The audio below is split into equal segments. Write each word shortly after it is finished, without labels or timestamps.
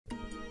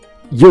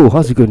Yo,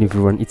 how's it going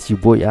everyone? It's your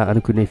boy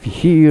Anukunevi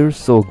here.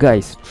 So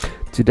guys,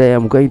 today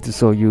I'm going to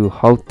show you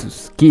how to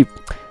skip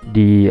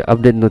the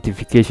update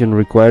notification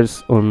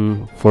requires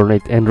on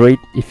Fortnite Android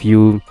if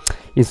you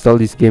install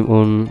this game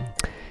on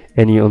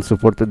any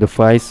unsupported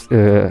device,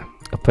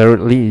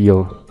 apparently.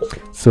 And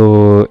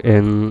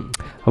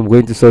I'm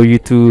going to show you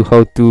too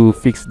how to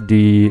fix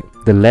the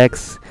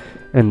lags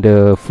and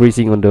the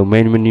freezing on the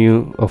main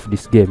menu of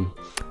this game.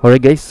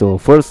 Alright guys, so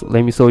first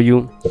let me show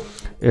you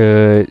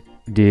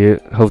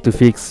how to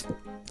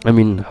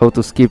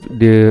skip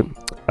the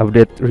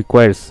update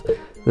requires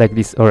like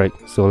this. Alright,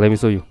 so let me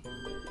show you.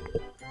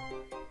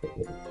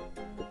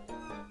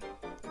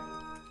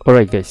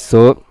 Alright guys,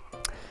 so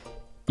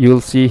you'll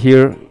see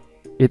here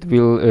it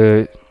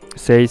will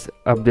says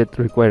update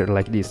required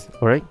like this.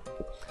 Alright,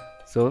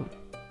 so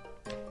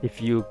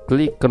if you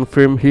click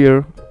confirm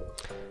here,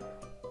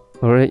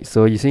 alright,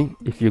 so you see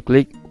if you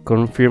click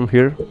confirm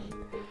here,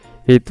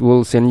 it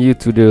will send you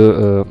to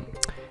the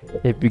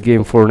Epic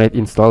Game Fortnite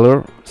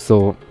installer.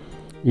 So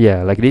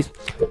yeah, like this.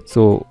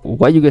 So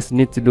what you guys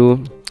need to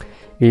do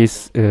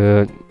is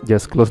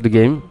just close the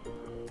game.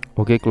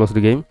 Okay, close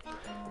the game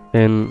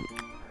and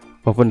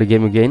open the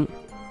game again.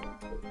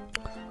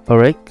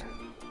 Alright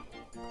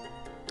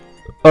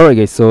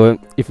guys, so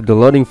if the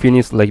loading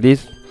finishes like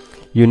this,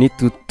 you need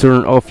to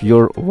turn off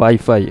your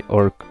Wi-Fi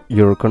or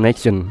your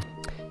connection,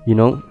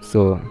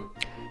 so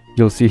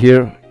you'll see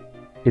here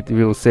it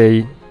will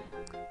say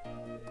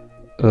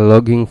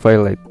logging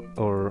failed,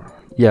 or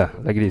yeah,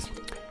 like this.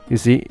 You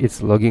see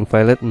it's logging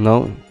failed.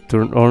 Now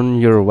turn on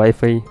your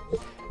Wi-Fi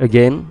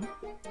again.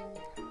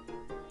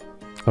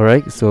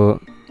 Alright,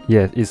 so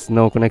yeah, it's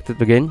now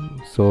connected again,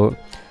 so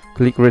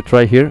click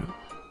retry here.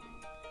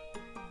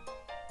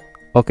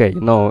 Okay,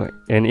 now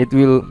and it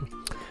will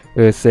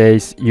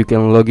says you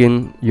can log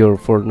in your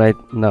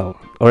Fortnite now.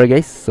 Alright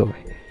guys,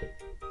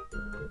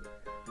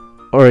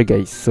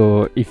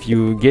 so if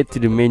you get to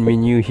the main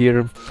menu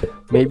here,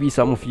 maybe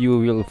some of you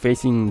will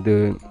facing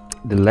the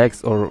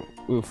lags or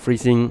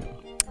freezing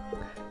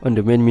on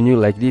the main menu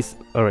like this.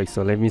 Alright,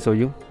 so let me show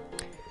you.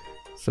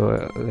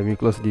 So let me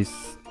close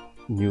this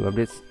new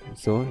updates.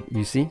 So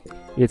you see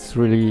it's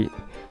really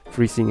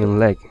freezing and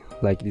lag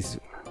like this,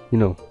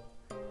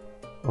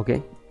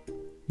 okay,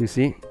 you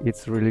see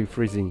it's really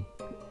freezing.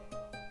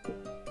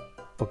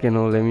 Okay,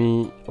 now let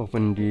me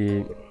open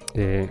the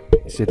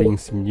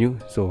settings menu.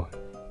 So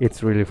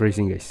it's really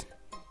freezing guys,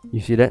 you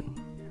see that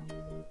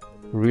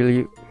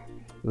really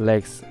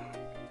lags,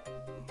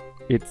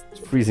 it's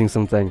freezing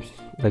sometimes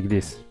like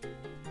this.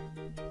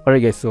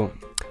 Alright guys, so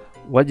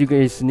what you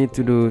guys need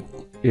to do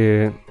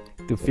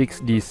to fix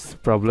this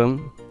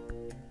problem,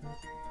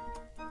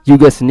 you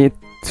guys need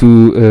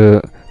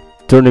to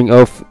turning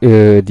off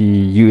the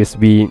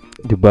USB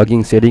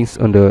debugging settings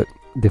on the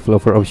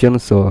developer option.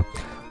 So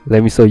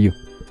let me show you.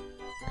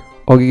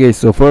 Okay guys,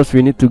 so first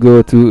we need to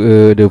go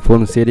to the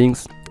phone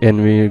settings,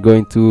 and we're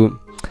going to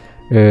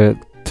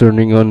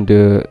turning on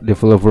the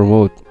developer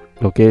mode.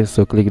 Okay,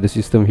 so click the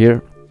system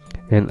here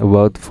and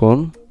about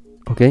phone.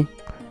 Okay,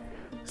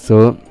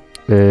 so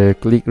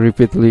click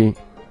repeatedly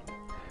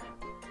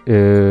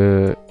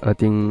I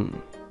think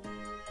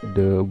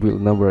the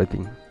build number, I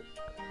think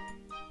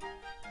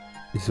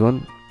this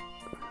one.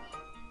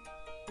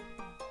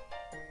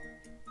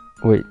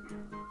 Wait,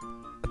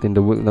 I think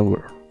the build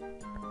number.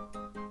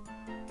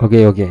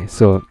 Okay,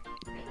 so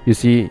you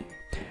see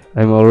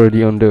I'm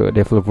already on the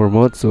developer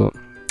mode, so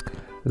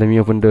let me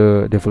open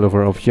the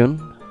developer option.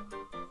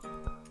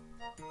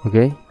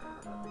 Okay,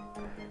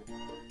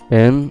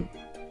 and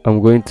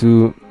I'm going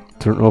to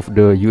turn off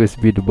the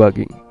USB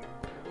debugging.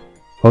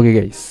 Okay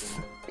guys,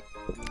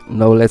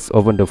 now let's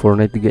open the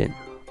Fortnite again.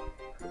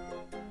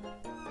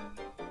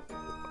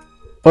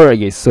 Alright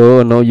guys,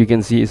 so now you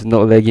can see it's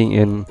not lagging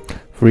and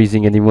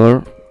freezing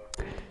anymore,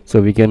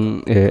 so we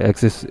can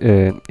access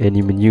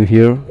any menu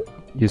here.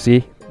 You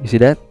see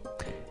that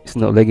it's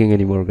not lagging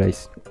anymore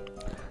guys.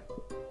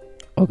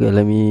 Okay,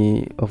 let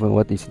me open.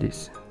 What is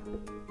this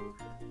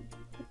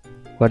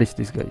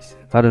guys?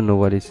 I don't know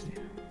what is it.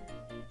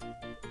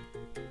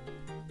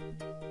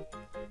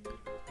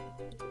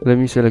 Let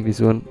me select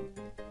this one.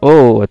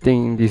 Oh, I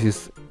think this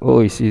is,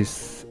 this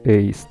is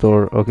a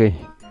store. Okay,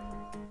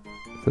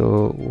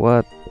 so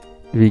what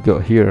we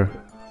got here,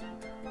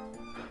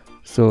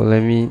 so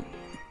let me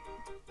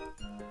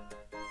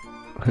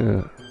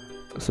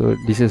so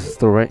this is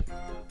store, right?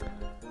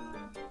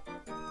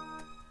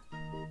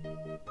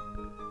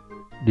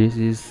 This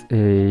is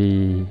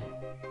a,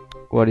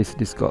 what is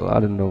this called? I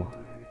don't know.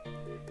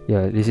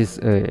 Yeah, this is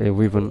a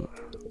weapon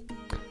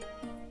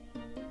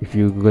if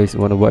you guys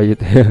want to buy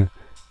it.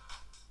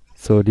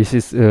 So this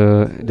is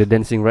the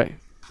dancing, right?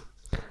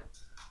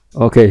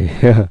 Okay.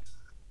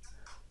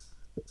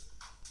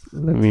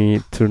 Let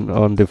me turn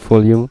on the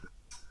volume.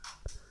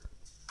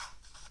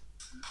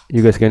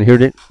 You guys can hear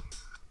it?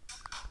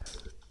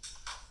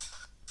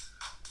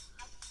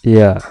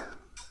 Yeah.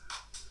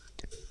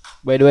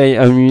 By the way,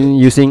 I'm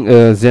using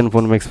a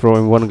Zenfone Max Pro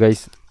M1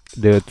 guys,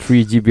 the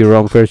 3GB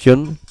RAM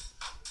version.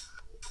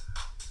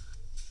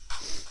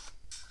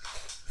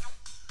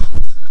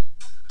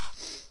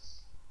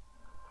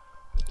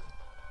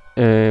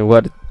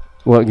 what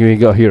we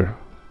got here?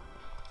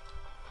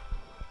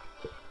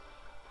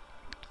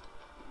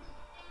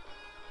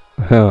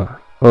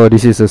 Oh,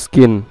 this is a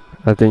skin,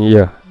 I think.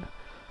 Yeah.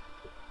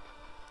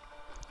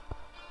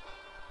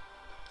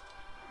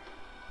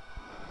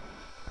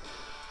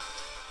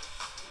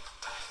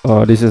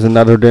 Oh, this is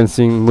another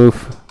dancing move.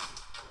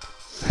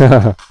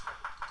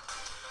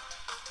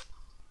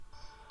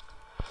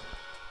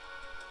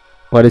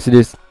 What is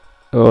this?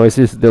 Oh, is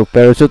this the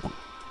parachute?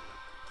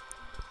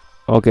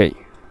 Okay.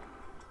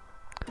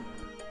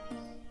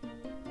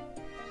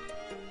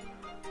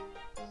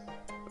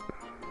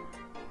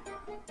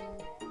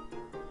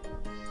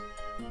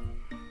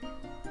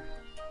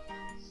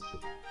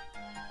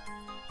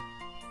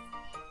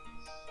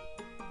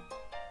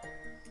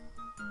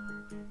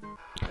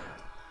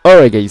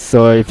 Alright guys,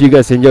 so if you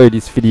guys enjoyed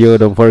this video,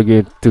 don't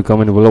forget to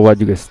comment below what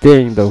you guys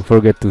think. Don't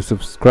forget to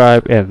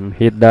subscribe and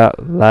hit that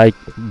like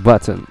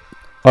button.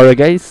 Alright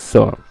guys,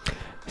 so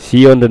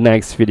see you on the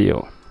next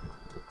video.